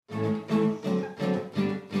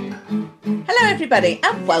Hello everybody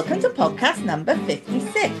and welcome to podcast number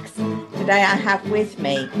 56. Today I have with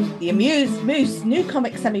me the Amuse Moose New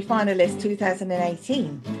Comic Semi-Finalist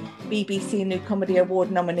 2018, BBC New Comedy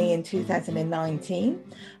Award nominee in 2019,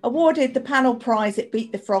 awarded the panel prize at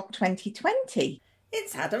Beat the Frog 2020.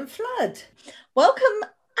 It's Adam Flood. Welcome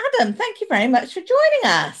Adam, thank you very much for joining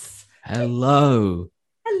us. Hello.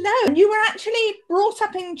 Hello. And you were actually brought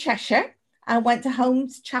up in Cheshire. I went to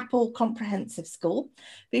Holmes Chapel Comprehensive School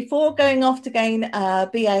before going off to gain a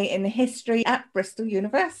BA in history at Bristol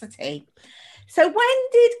University. So when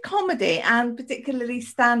did comedy and particularly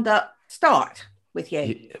stand-up start with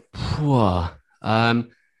you? Firstly,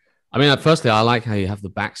 I like how you have the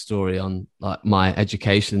backstory on like my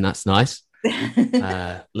education. That's nice.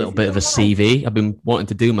 A little bit of a CV. I've been wanting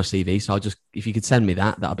to do my CV, so if you could send me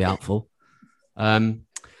that'd be helpful. When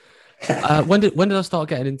did I start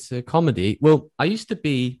getting into comedy? Well, I used to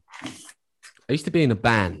be in a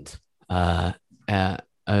band, a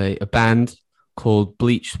band called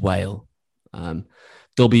Bleached Whale,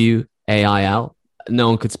 WAIL. No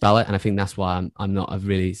one could spell it, and I think that's why I'm not a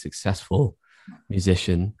really successful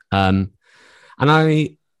musician. And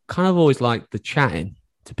I kind of always liked the chatting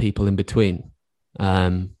to people in between.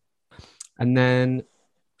 And then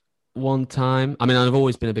one time, I've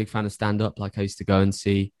always been a big fan of stand-up. Like I used to go and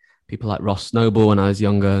see people like Ross Snowball when I was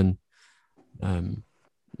younger, and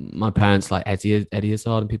my parents like Eddie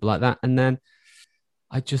Izzard and people like that. And then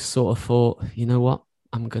I just sort of thought, you know what,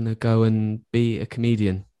 I'm gonna go and be a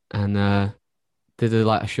comedian, and did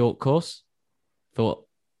a short course. Thought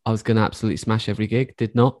I was gonna absolutely smash every gig.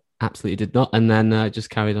 Absolutely did not, and then just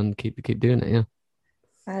carried on, keep doing it. Yeah.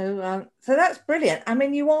 So that's brilliant. I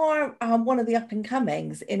mean, you are one of the up and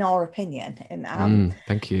comings, in our opinion. And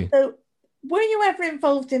thank you. So, were you ever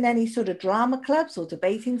involved in any sort of drama clubs or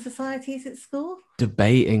debating societies at school?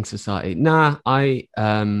 Debating society? Nah, I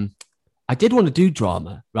did want to do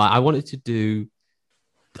drama, right? I wanted to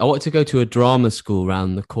go to a drama school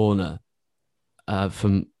around the corner I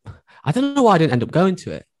don't know why I didn't end up going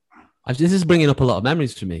to it. This is bringing up a lot of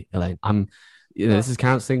memories for me, Elaine. This is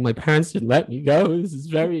counselling. My parents didn't let me go. This is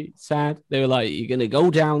very sad. They were like, you're going to go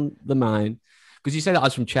down the mine. Because you said that I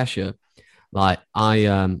was from Cheshire. Like my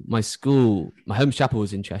home chapel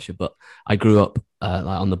was in Cheshire, but I grew up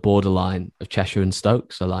on the borderline of Cheshire and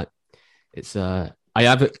Stoke. So I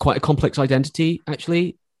have quite a complex identity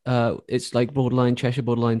actually. It's like borderline Cheshire,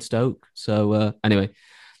 borderline Stoke. So anyway,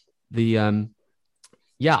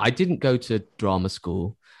 I didn't go to drama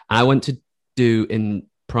school. I went to do in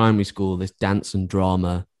primary school this dance and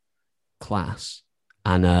drama class,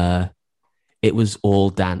 and it was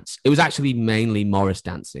all dance. It was actually mainly Morris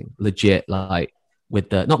dancing, legit, like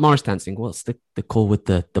with not Morris dancing. What's the call with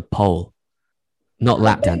the pole? Not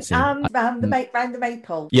lap dancing. Round the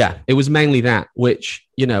maypole. Yeah, it was mainly that. Which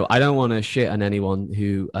I don't want to shit on anyone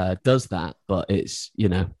who does that, but it's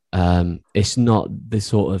it's not the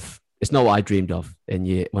sort of, it's not what I dreamed of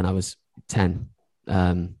when I was 10.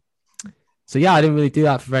 So yeah, I didn't really do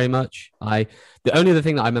that for very much. The only other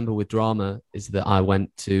thing that I remember with drama is that I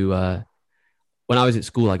went to. When I was at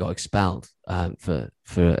school, I got expelled for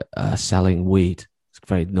selling weed. It's a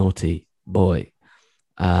very naughty boy.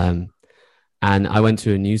 And I went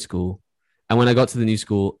to a new school. And when I got to the new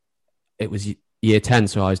school, it was year 10.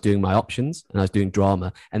 So I was doing my options and I was doing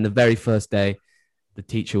drama. And the very first day, the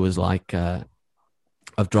teacher was like,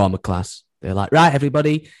 of drama class, they're like, right,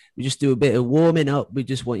 everybody, we just do a bit of warming up. We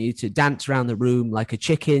just want you to dance around the room like a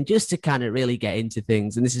chicken, just to kind of really get into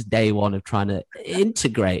things. And this is day one of trying to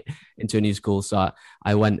integrate into a new school. So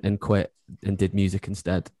I went and quit and did music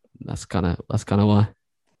instead. That's kind of why.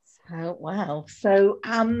 Oh, wow. So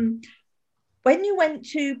when you went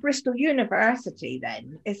to Bristol University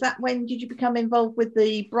then, when did you become involved with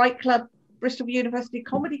the Bright Club, Bristol University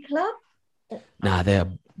Comedy Club? Nah, they're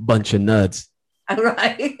a bunch of nerds. All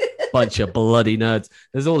right. Bunch of bloody nerds.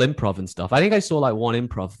 There's all improv and stuff. I think I saw like one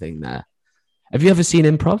improv thing there. Have you ever seen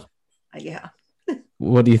improv? Yeah.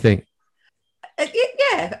 What do you think?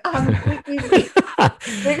 Yeah.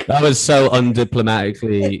 That was so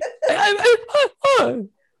undiplomatically. Well,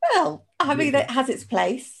 it has its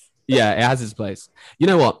place. Yeah, it has its place. You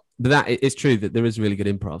know what? But it's true that there is really good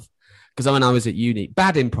improv. Because when I was at uni,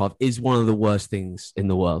 bad improv is one of the worst things in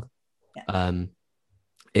the world. Yeah.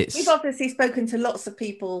 We've obviously spoken to lots of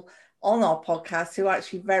people on our podcast who are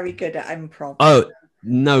actually very good at improv. Oh,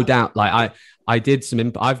 no doubt. Like I did some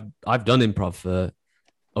improv. I've done improv for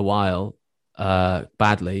a while,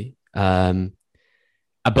 badly. But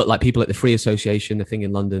like people at the Free Association, the thing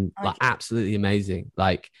in London, like absolutely amazing.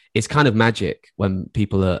 Like it's kind of magic when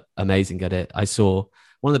people are amazing at it. I saw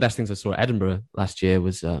one of the best things I saw at Edinburgh last year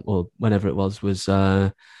was, or whenever it was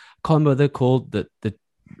can't remember what they're called, the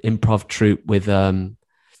improv troupe with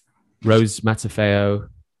Rose Matafeo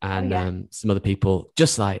and some other people,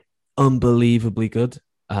 just like unbelievably good.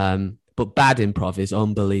 But bad improv is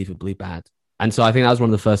unbelievably bad. And so I think that was one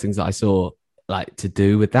of the first things that I saw like to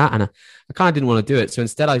do with that. And I kind of didn't want to do it. So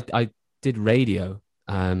instead I did radio.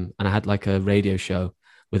 And I had like a radio show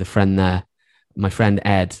with a friend there, my friend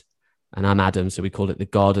Ed, and I'm Adam. So we called it the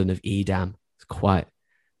Garden of Edam. It's quite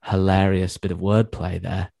hilarious bit of wordplay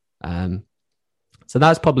there. So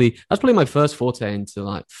that's probably my first foray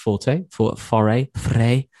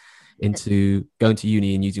into going to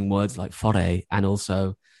uni and using words like foray, and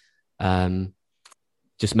also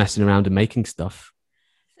just messing around and making stuff.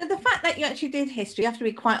 So the fact that you actually did history, you have to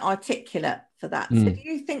be quite articulate for that. So do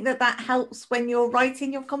you think that helps when you're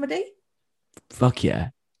writing your comedy? Fuck yeah.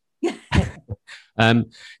 Yeah,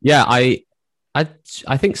 I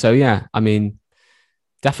think so. Yeah. I mean,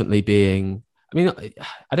 definitely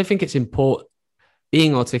I don't think it's important.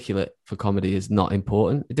 Being articulate for comedy is not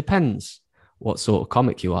important. It depends what sort of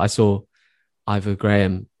comic you are. I saw Ivor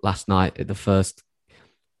Graham last night at the first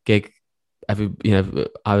gig. I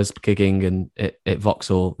was gigging and at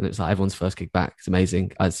Vauxhall, and it's like everyone's first gig back. It's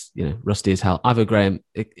amazing. As you know, rusty as hell. Ivor Graham,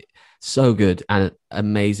 so good and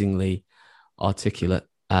amazingly articulate.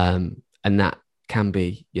 And that can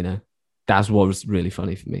be, that's what was really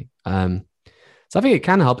funny for me. So I think it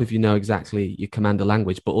can help if you know exactly you command a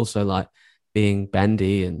language, but also like being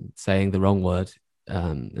bendy and saying the wrong word,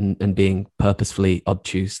 and being purposefully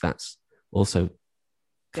obtuse. That's also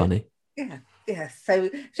funny. Yeah. So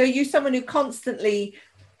you're someone who constantly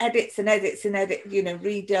edits,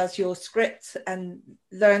 redoes your script and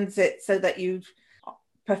learns it so that you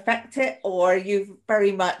perfect it, or you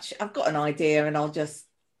very much, I've got an idea and I'll just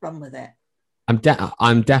run with it?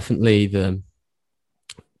 I'm definitely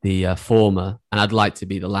the former, and I'd like to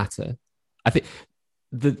be the latter. I think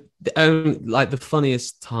the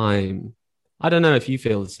funniest time, I don't know if you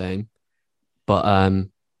feel the same, but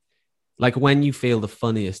like when you feel the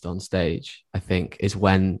funniest on stage, I think is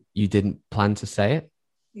when you didn't plan to say it.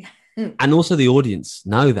 Yeah. And also the audience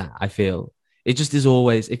know that. I feel it just is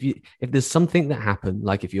always, if there's something that happened,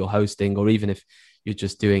 like if you're hosting or even if you're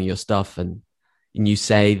just doing your stuff and you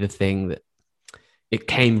say the thing that it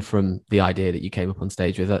came from the idea that you came up on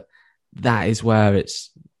stage with, that is where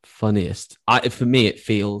it's funniest. For me, it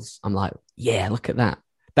feels, I'm like, yeah, look at that.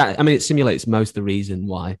 It simulates most of the reason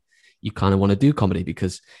why you kind of want to do comedy,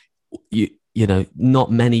 because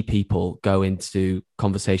not many people go into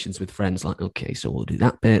conversations with friends like, okay, so we'll do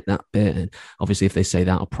that bit. And obviously if they say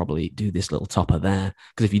that, I'll probably do this little topper there.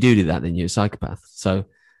 Because if you do that, then you're a psychopath. So,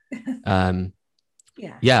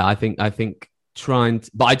 yeah, I think but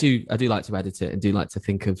I do like to edit it and do like to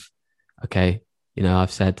think of, okay,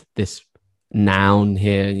 I've said this noun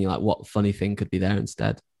here, and you're like, what funny thing could be there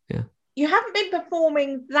instead? Yeah. You haven't been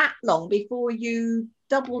performing that long before you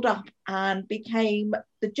doubled up and became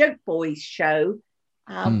the Joke Boys show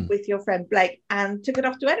with your friend Blake and took it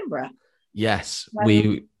off to Edinburgh. Yes,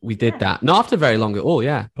 we did that. Not after very long at all.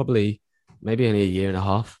 Yeah, probably maybe only a year and a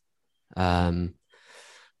half.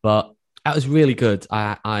 But that was really good.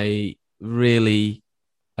 I really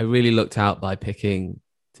looked out by picking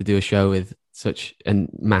to do a show with such a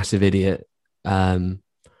massive idiot. And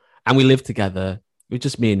we lived together. It was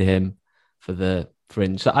just me and him for the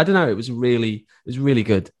Fringe. So I don't know. It was really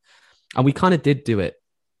good. And we kind of did do it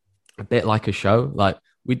a bit like a show. Like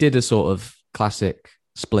we did a sort of classic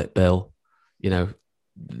split bill,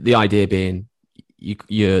 the idea being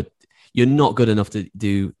you're not good enough to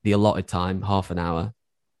do the allotted time, half an hour,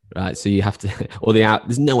 right? So you have to, or the hour,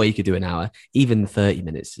 there's no way you could do an hour. Even 30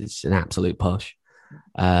 minutes is an absolute push.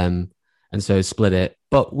 And so split it.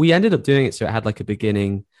 But we ended up doing it so it had like a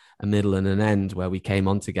beginning, a middle, and an end where we came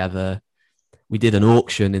on together. We did an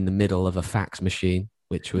auction in the middle of a fax machine,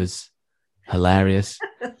 which was hilarious.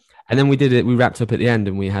 And then we wrapped up at the end,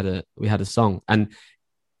 and we had a song. And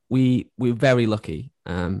we were very lucky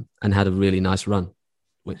and had a really nice run,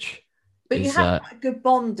 which But you have a good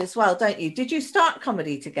bond as well, don't you? Did you start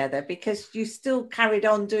comedy together? Because you still carried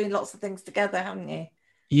on doing lots of things together, haven't you?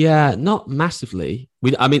 Yeah, not massively.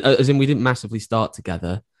 As in we didn't massively start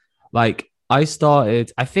together. Like I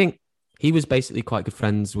think he was basically quite good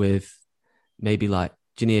friends with maybe like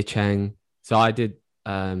Jania Cheng. So I did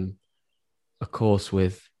a course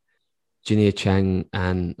with Jania Cheng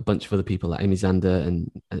and a bunch of other people like Amy Zander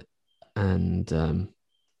and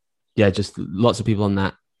just lots of people on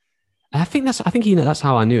that. I think that's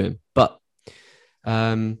how I knew him. But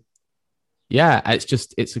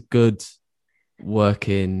it's a good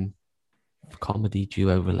working comedy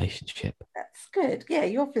duo relationship. That's good. Yeah,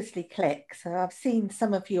 you obviously click. So I've seen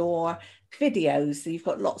some of your videos. So you've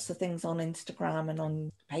got lots of things on Instagram and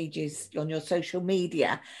on pages on your social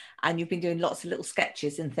media, and you've been doing lots of little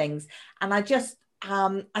sketches and things. And I just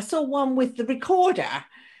I saw one with the recorder,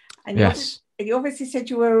 and you obviously said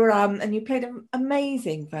you were and you played an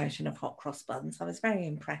amazing version of Hot Cross Buns. I was very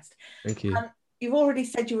impressed. Thank you. You've already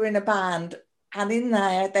said you were in a band, and in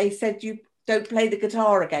there they said you don't play the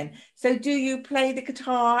guitar again. So do you play the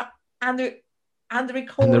guitar and the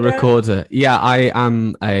recorder? And the recorder. Yeah, I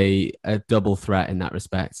am a double threat in that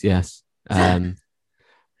respect. Yes.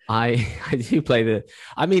 I do play the.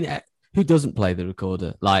 I mean, who doesn't play the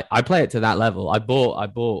recorder? Like, I play it to that level. I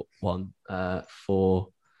bought one for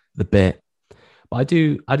the bit, but I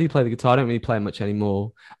do play the guitar. I don't really play much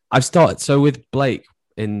anymore. I've started with Blake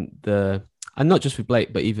in the, and not just with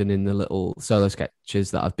Blake, but even in the little solo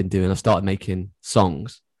sketches that I've been doing. I've started making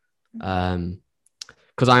songs,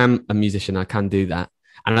 because I am a musician. I can do that,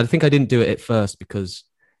 and I think I didn't do it at first because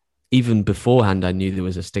even beforehand I knew there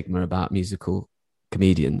was a stigma about musical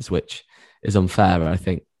comedians, which is unfair, I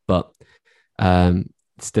think. But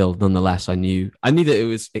still, nonetheless, I knew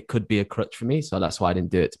that it could be a crutch for me, so that's why I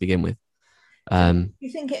didn't do it to begin with.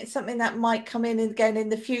 You think it's something that might come in again in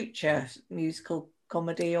the future, musical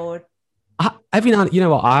comedy, or every now? You know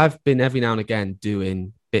what? I've been every now and again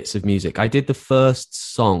doing bits of music. I did the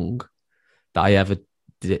first song that I ever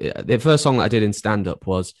did. The first song that I did in stand-up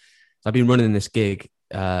was, I've been running this gig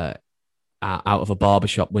out of a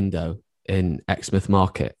barbershop window in Exmouth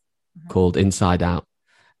Market called Inside Out.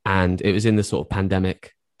 And it was in the sort of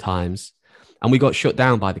pandemic times. And we got shut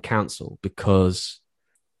down by the council because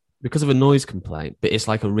of a noise complaint. But it's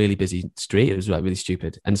like a really busy street. It was like really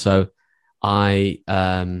stupid. And so I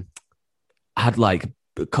had like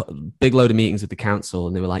a big load of meetings with the council,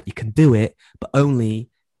 and they were like, you can do it, but only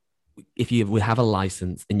if you have a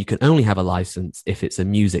license, and you can only have a license if it's a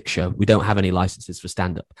music show. We don't have any licenses for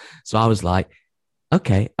stand-up. So I was like,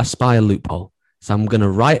 okay, I spy a loophole. So I'm going to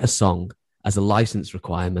write a song as a license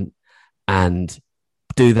requirement and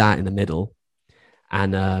do that in the middle.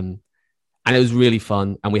 And it was really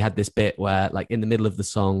fun. And we had this bit where, like, in the middle of the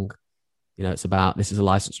song, you know, it's about, this is a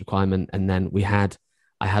license requirement. And then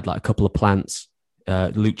I had like a couple of plants,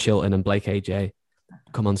 Luke Chilton and Blake AJ,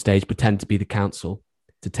 come on stage, pretend to be the council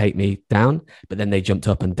to take me down. But then they jumped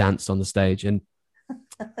up and danced on the stage. And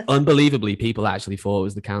unbelievably, people actually thought it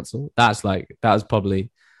was the council. That was probably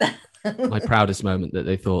my proudest moment, that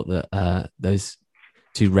they thought that those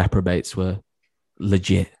two reprobates were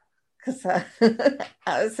legit.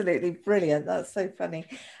 Absolutely brilliant. That's so funny.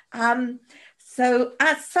 So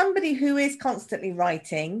as somebody who is constantly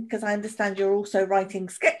writing, because I understand you're also writing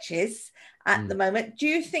sketches at the moment, do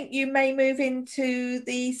you think you may move into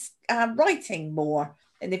the writing more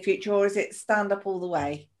in the future, or is it stand up all the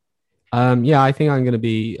way? Yeah, I think I'm going to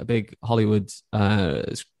be a big Hollywood,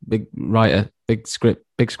 big writer, big script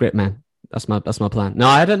man. That's my plan. No,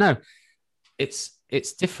 I don't know. It's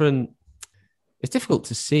different. It's difficult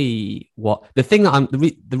to see what the thing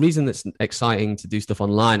that the reason that's exciting to do stuff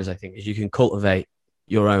online is, I think, is you can cultivate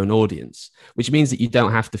your own audience, which means that you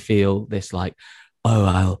don't have to feel this like, oh,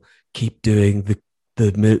 I'll keep doing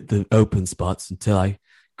the open spots until I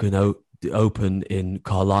can open in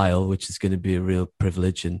Carlisle, which is going to be a real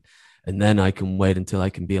privilege, and then I can wait until I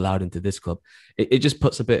can be allowed into this club. It just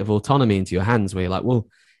puts a bit of autonomy into your hands, where you're like, well,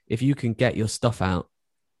 if you can get your stuff out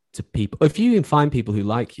to people, if you can find people who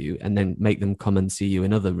like you and then make them come and see you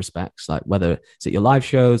in other respects, like whether it's at your live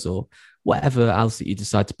shows or whatever else that you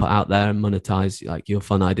decide to put out there and monetize, like your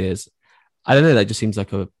fun ideas. I don't know, that just seems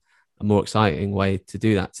like a more exciting way to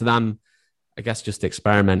do that. So I'm, I guess, just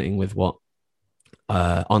experimenting with what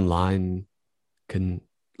online can,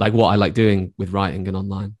 like what I like doing with writing and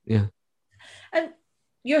online. Yeah. And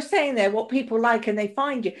you're saying there what people like and they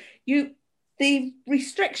find you. The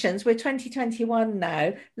restrictions, we're 2021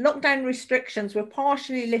 now, lockdown restrictions were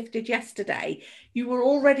partially lifted yesterday. You were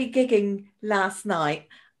already gigging last night.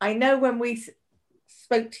 I know when we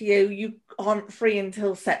spoke to you, you aren't free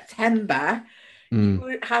until September.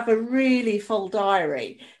 You have a really full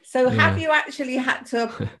diary. So have you actually had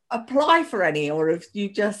to apply for any, or have you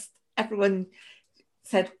just, everyone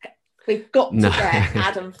said, we've got to get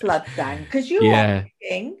Adam Flood down? Because you are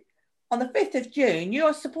gigging on the 5th of June,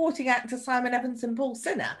 you're supporting actor Simon Evans and Paul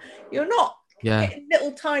Sinner. You're not getting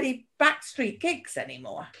little tiny backstreet gigs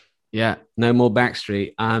anymore. Yeah, no more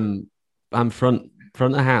backstreet. I'm front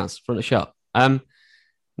of house, front of shop.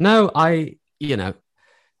 No,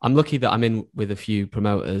 I'm lucky that I'm in with a few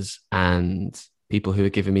promoters and people who are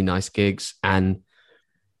giving me nice gigs, and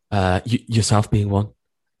yourself being one.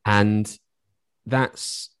 And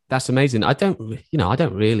that's that's amazing. I don't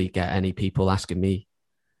really get any people asking me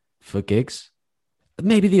for gigs.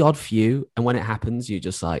 Maybe the odd few, and when it happens, you're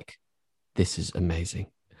just like, this is amazing.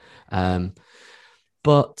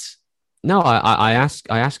 But no, I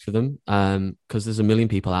ask for them because there's a million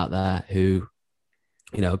people out there who,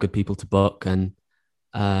 are good people to book, and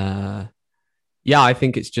I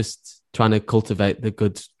think it's just trying to cultivate the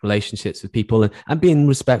good relationships with people and being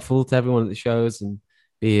respectful to everyone at the shows and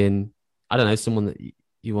being, I don't know, someone that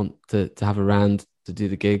you want to have around to do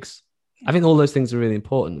the gigs. I think all those things are really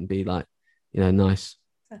important, and be like, nice.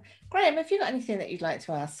 So, Graham, have you got anything that you'd like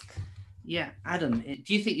to ask? Yeah, Adam,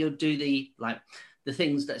 do you think you'll do the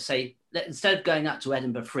things that say, that instead of going up to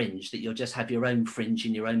Edinburgh Fringe, that you'll just have your own fringe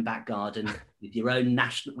in your own back garden with your own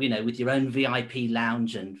national, with your own VIP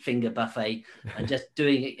lounge and finger buffet, and just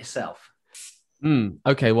doing it yourself?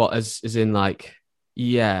 Okay, what as in like,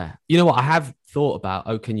 yeah, you know what I have thought about?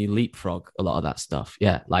 Oh, can you leapfrog a lot of that stuff?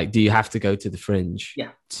 Yeah, like, do you have to go to the Fringe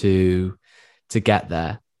to get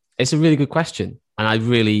there? It's a really good question, and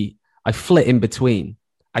I flit in between.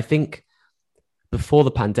 I think before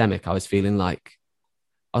the pandemic, I was like,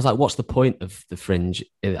 what's the point of the Fringe?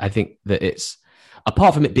 I think that it's,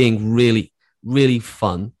 apart from it being really, really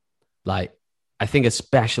fun, like, I think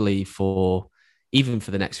especially even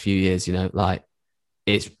for the next few years, like,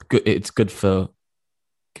 it's good for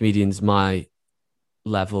comedians my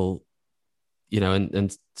level,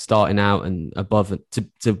 and starting out and above,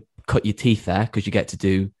 to cut your teeth there, because you get to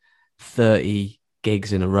do 30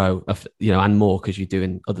 gigs in a row, and more because you're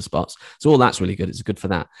doing other spots. So all that's really good. It's good for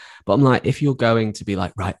that. But I'm like, if you're going to be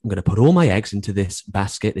like, right, I'm going to put all my eggs into this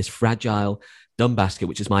basket, this fragile, dumb basket,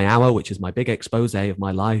 which is my hour, which is my big expose of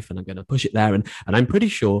my life, and I'm going to push it there, and I'm pretty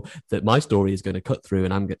sure that my story is going to cut through,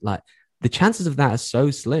 and I'm like, the chances of that are so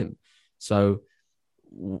slim. So,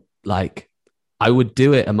 like, I would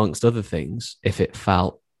do it amongst other things if it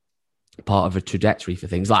felt part of a trajectory for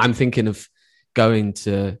things. Like, I'm thinking of going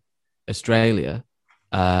to Australia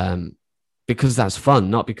because that's fun,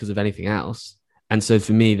 not because of anything else. And so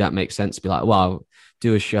for me, that makes sense to be like, well,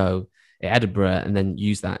 do a show at Edinburgh and then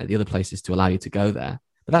use that at the other places to allow you to go there.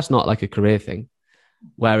 But that's not like a career thing.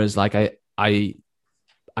 Whereas, like, I'm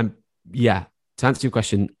to answer your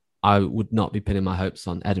question, I would not be pinning my hopes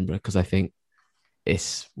on Edinburgh, because I think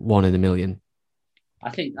it's one in a million. I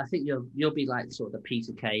think you'll be like sort of the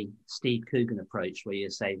Peter Kay, Steve Coogan approach, where you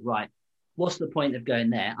say, right, what's the point of going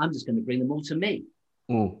there? I'm just going to bring them all to me.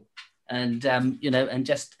 And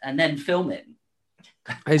and then film it.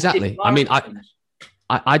 Exactly. I mean,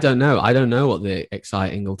 I don't know. I don't know what the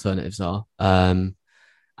exciting alternatives are.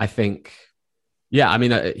 I think, I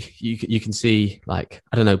mean, you can see, like,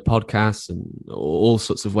 I don't know, podcasts and all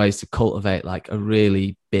sorts of ways to cultivate like a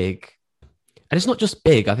really big, and it's not just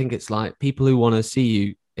big. I think it's like people who want to see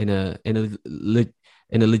you in a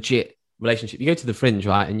legit relationship. You go to the Fringe,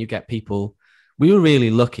 right, and you get people. We were really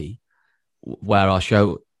lucky where our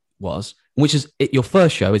show was, which is your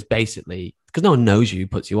first show is basically, because no one knows you,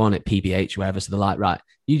 puts you on at PBH, wherever. So they're like, right,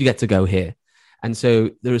 you get to go here. And so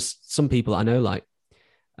there's some people I know, like,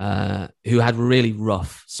 who had really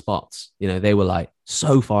rough spots. They were like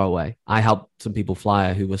so far away. I helped some people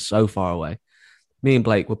fly who were so far away. Me and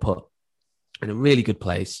Blake were put in a really good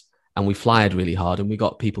place, and we flyed really hard, and we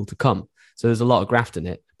got people to come. So there's a lot of graft in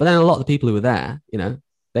it. But then a lot of the people who were there,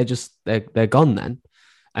 they're gone then.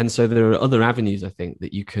 And so there are other avenues, I think,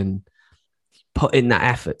 that you can put in that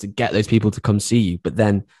effort to get those people to come see you. But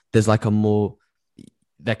then there's like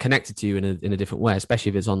they're connected to you in a different way,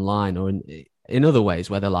 especially if it's online or in other ways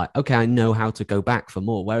where they're like, okay, I know how to go back for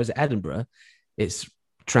more. Whereas at Edinburgh, it's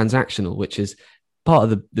transactional, which is part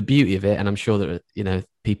of the beauty of it. And I'm sure that,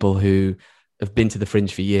 people who have been to the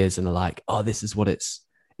Fringe for years and are like, oh, this is what it's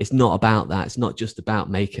not about that. It's not just about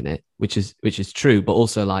making it, which is true, but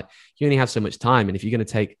also, like, you only have so much time. And if you're going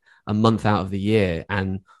to take a month out of the year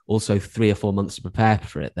and also 3 or 4 months to prepare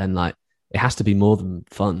for it, then, like, it has to be more than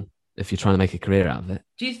fun if you're trying to make a career out of it.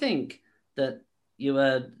 Do you think that you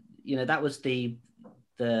were, that was the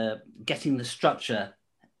getting the structure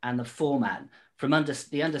and the format from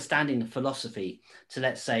the understanding of philosophy to,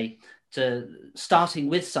 let's say, to starting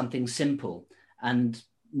with something simple and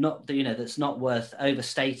not, that's not worth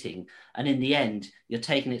overstating, and in the end you're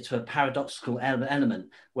taking it to a paradoxical element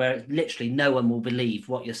where literally no one will believe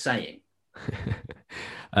what you're saying?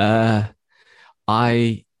 That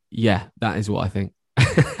is what I think.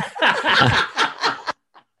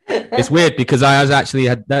 It's weird because I was actually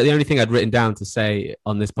the only thing I'd written down to say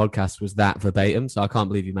on this podcast was that verbatim, so I can't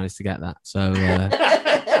believe you managed to get that. So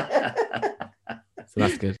so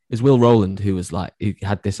that's good. It's Will Rowland who was like, he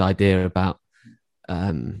had this idea about,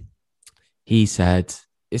 he said,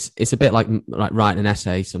 it's a bit like writing an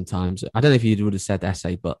essay sometimes. I don't know if you would have said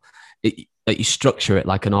essay, but you structure it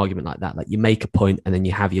like an argument like that. Like you make a point and then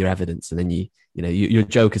you have your evidence, and then your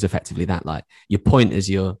joke is effectively that. Like your point is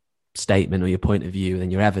your statement or your point of view, and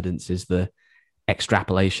then your evidence is the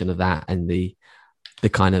extrapolation of that, and the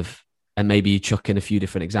kind of, and maybe you chuck in a few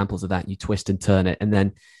different examples of that, and you twist and turn it, and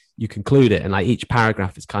then you conclude it. And like each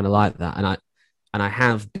paragraph is kind of like that. And I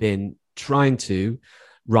have been trying to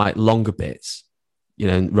write longer bits,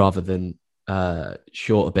 rather than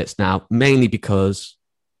shorter bits now, mainly because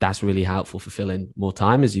that's really helpful for filling more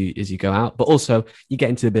time as you go out. But also you get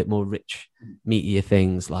into a bit more rich, meatier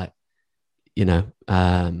things like,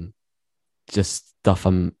 just stuff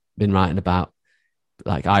I'm been writing about,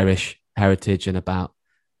 like Irish heritage and about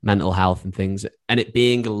mental health and things. And it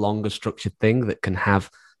being a longer structured thing that can have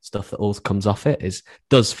stuff that always comes off it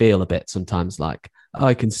does feel a bit sometimes like, oh,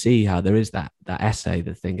 I can see how there is that essay,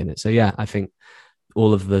 the thing in it. So yeah, I think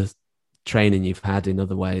all of the training you've had in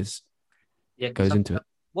other ways goes into it.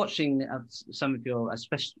 Watching some of your,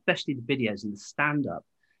 especially the videos and the stand-up,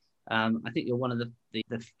 I think you're one of the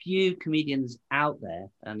few comedians out there,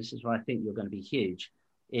 and this is why I think you're going to be huge,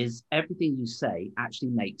 is everything you say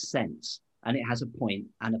actually makes sense, and it has a point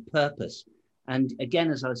and a purpose. And again,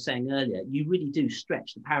 as I was saying earlier, you really do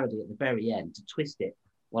stretch the parody at the very end to twist it.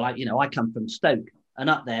 Well, I come from Stoke, and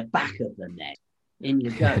up there, back of the net, in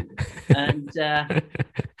you go. And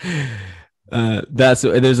there's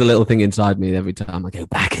a little thing inside me every time I go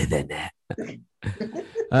back of the net.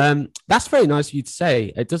 That's very nice of you to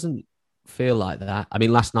say. It doesn't feel like that. I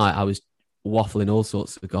mean, last night I was waffling all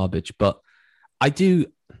sorts of garbage, but I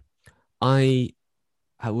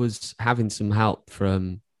was having some help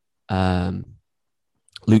from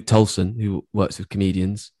Luke Tolson, who works with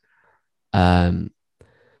comedians, and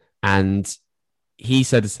he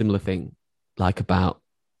said a similar thing, like about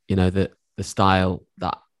the style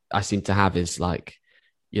that I seem to have is like,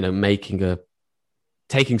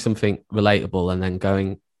 taking something relatable and then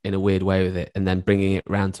going in a weird way with it, and then bringing it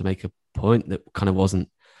around to make a point that kind of wasn't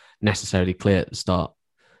necessarily clear at the start,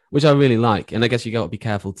 which I really like. And I guess you got to be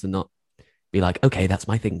careful to not be like, okay, that's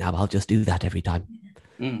my thing now, I'll just do that every time.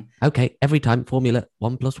 Okay, every time formula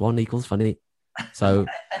 1 + 1 = funny. So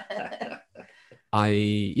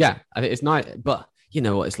I think it's nice, but you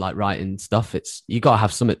know what it's like writing stuff. You got to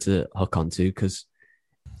have something to hook onto, because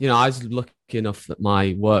I was lucky enough that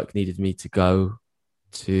my work needed me to go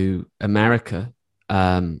to America,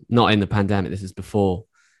 not in the pandemic. This is before,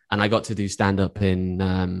 and I got to do stand up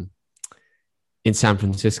in San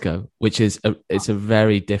Francisco, which is it's a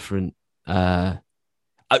very different.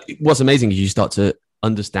 What's amazing is you start to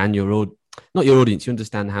understand not your audience. You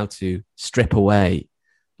understand how to strip away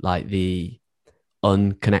like the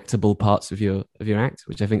unconnectable parts of your act,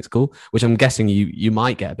 which I think is cool, which I'm guessing you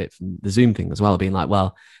might get a bit from the Zoom thing as well, being like,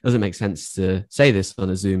 well, it doesn't make sense to say this on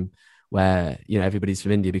a Zoom where everybody's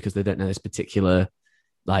from India, because they don't know this particular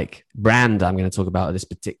like brand I'm going to talk about, or this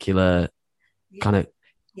particular kind of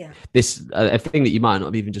this a thing that you might not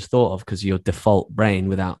have even just thought of, because your default brain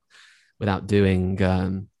without doing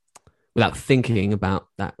without thinking about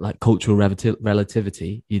that like cultural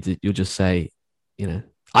relativity, you'll just say,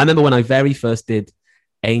 I remember when I very first did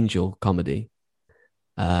Angel comedy,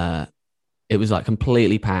 it was like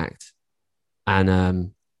completely packed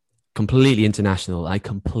and completely international. I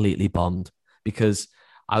completely bombed because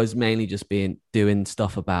I was mainly just doing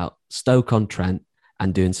stuff about Stoke-on-Trent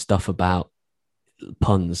and doing stuff about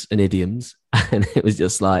puns and idioms. And it was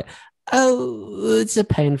just like, oh, it's a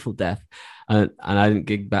painful death. And I didn't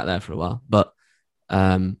gig back there for a while. But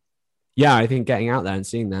I think getting out there and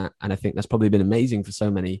seeing that, and I think that's probably been amazing for so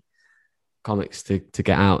many comics to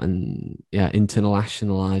get out and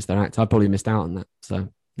internationalize their act. I probably missed out on that. So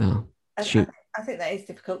no, shoot. I think that is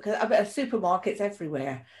difficult because supermarkets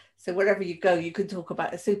everywhere. So wherever you go, you can talk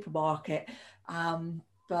about a supermarket.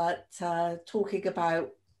 But talking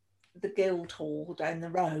about the Guildhall down the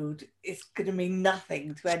road is going to mean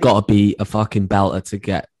nothing to anyone. It's got to be a fucking belter to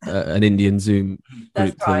get an Indian Zoom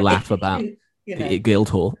group to laugh about the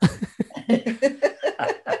Guildhall.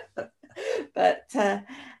 But so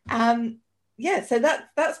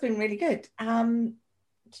that's been really good. Did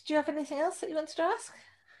you have anything else that you wanted to ask?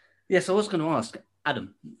 Yes, I was going to ask,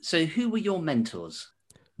 Adam, so who were your mentors?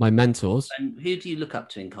 My mentors? And who do you look up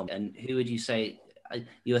to in comedy? And who would you say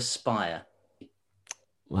you aspire?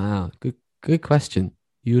 Wow, good question.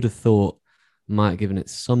 You would have thought I might have given it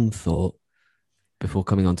some thought before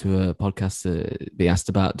coming onto a podcast to be asked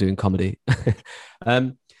about doing comedy.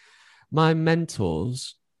 My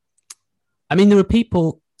mentors, I mean, there were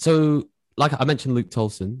people, so like I mentioned Luke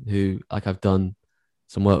Tolson, who like I've done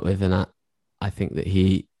some work with, and I think that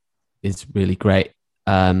he is really great.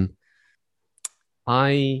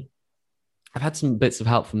 I've had some bits of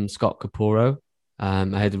help from Scott Caporo.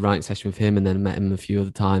 I had a writing session with him and then met him a few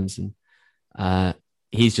other times. And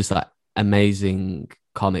he's just like amazing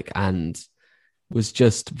comic and was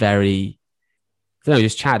just very, I don't know,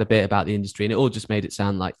 just chatted a bit about the industry and it all just made it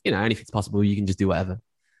sound like, anything's possible. You can just do whatever.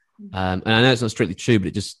 And I know it's not strictly true, but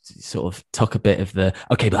it just sort of took a bit of the,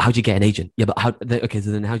 okay, but how do you get an agent? Yeah, but okay,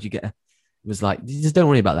 so then how do you get it was like, just don't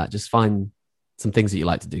worry about that. Just find some things that you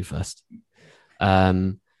like to do first.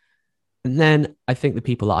 And then I think the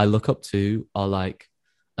people that I look up to are like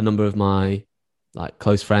a number of my like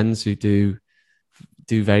close friends who do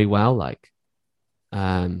very well. Like,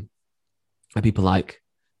 people like,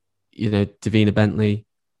 Davina Bentley,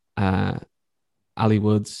 Ali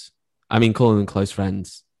Woods. I mean, calling them close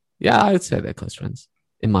friends. Yeah, I would say they're close friends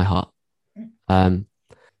in my heart.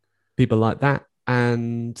 People like that.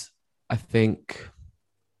 And I think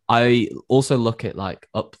I also look at like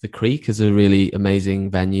Up the Creek as a really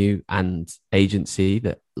amazing venue and agency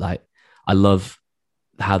that like, I love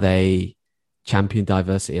how they champion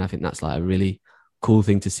diversity. And I think that's like a really cool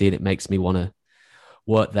thing to see. And it makes me want to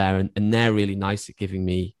work there. And they're really nice at giving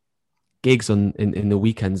me gigs in the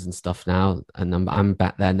weekends and stuff now, and I'm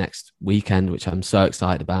back there next weekend, which I'm so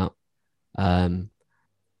excited about.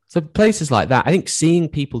 So places like that, I think seeing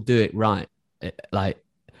people do it right, and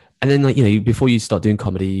then like before you start doing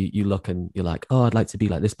comedy, you look and you're like, oh, I'd like to be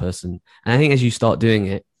like this person. And I think as you start doing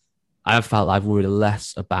it, I've felt I've worried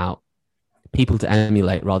less about people to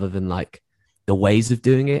emulate rather than like the ways of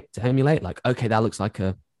doing it to emulate. Like, okay, that looks like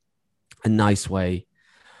a nice way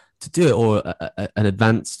to do it, or an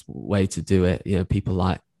advanced way to do it. People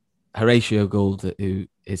like Horatio Gould, who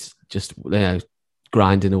is just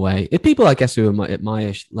grinding away. It's people, I guess, who are at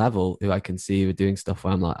my level, who I can see who are doing stuff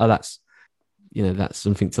where I'm like, oh, that's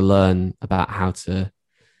something to learn about how to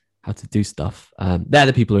do stuff. They're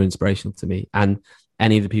the people who are inspirational to me, and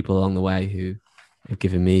any of the people along the way who have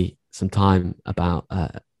given me some time about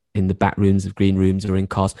in the back rooms of green rooms or in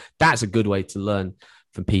cars. That's a good way to learn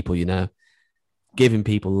from people. Giving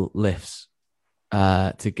people lifts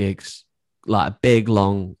to gigs, like a big,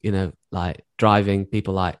 long, like driving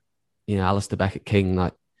people like, Alistair Beckett King,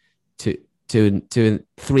 like 2 and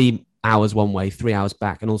 3 hours one way, 3 hours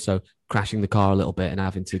back, and also crashing the car a little bit and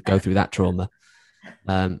having to go through that trauma.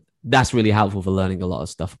 That's really helpful for learning a lot of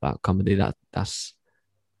stuff about comedy. That's.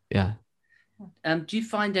 Do you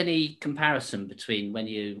find any comparison between when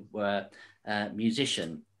you were a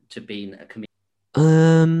musician to being a comedian?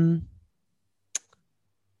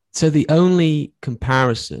 So the only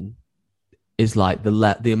comparison is like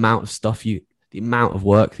the amount of stuff the amount of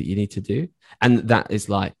work that you need to do. And that is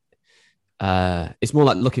like, it's more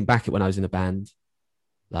like looking back at when I was in a band,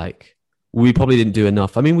 like we probably didn't do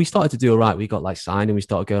enough. I mean, we started to do all right. We got like signed and we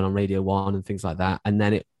started going on Radio 1 and things like that. And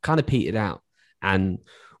then it kind of petered out, and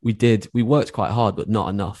we worked quite hard, but not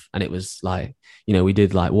enough. And it was like, we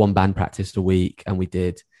did like one band practice a week, and we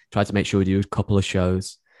tried to make sure we do a couple of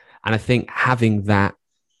shows. And I think having that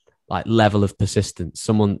like level of persistence,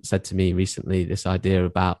 someone said to me recently, this idea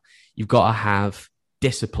about you've got to have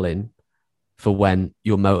discipline for when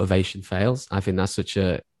your motivation fails. I think that's such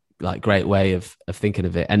a like great way of thinking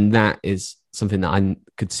of it. And that is something that I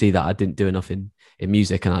could see that I didn't do enough in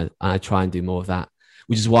music. And I try and do more of that,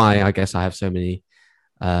 which is why I guess I have so many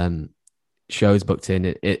shows booked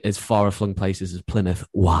in as far flung places as Plymouth.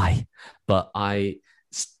 Why? But I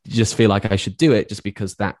just feel like I should do it just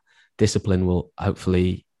because that discipline will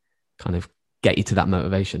hopefully kind of get you to that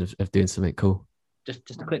motivation of doing something cool.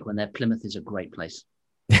 Just a quick one there. Plymouth is a great place.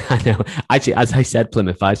 I know. Actually, as I said,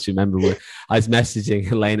 Plymouth, I just remember I was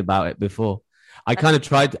messaging Elaine about it before. I kind of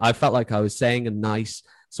tried. I felt like I was saying a nice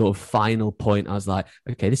sort of final point. I was like,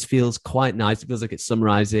 okay, this feels quite nice. It feels like it's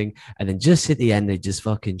summarizing. And then just at the end, they just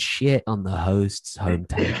fucking shit on the host's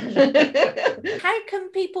hometown. How can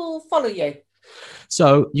people follow you?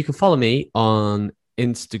 So you can follow me on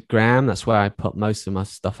Instagram. That's where I put most of my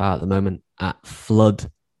stuff out at the moment, at Flood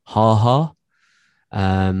Haha.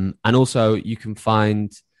 And also you can find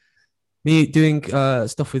me doing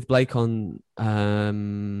stuff with Blake on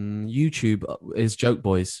YouTube is Joke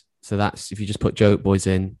Boys. So that's, if you just put Joke Boys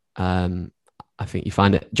in, I think you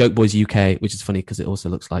find it, Joke Boys UK, which is funny because it also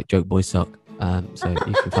looks like Joke Boys Suck. So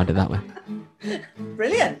you can find it that way.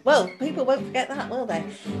 Brilliant. Well, people won't forget that, will they?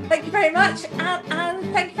 Thank you very much.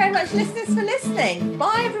 And thank you very much, listeners, for listening.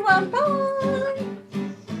 Bye, everyone. Bye.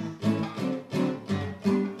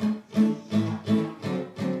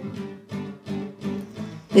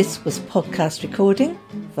 This was podcast recording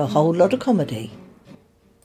for A Whole Lot of Comedy.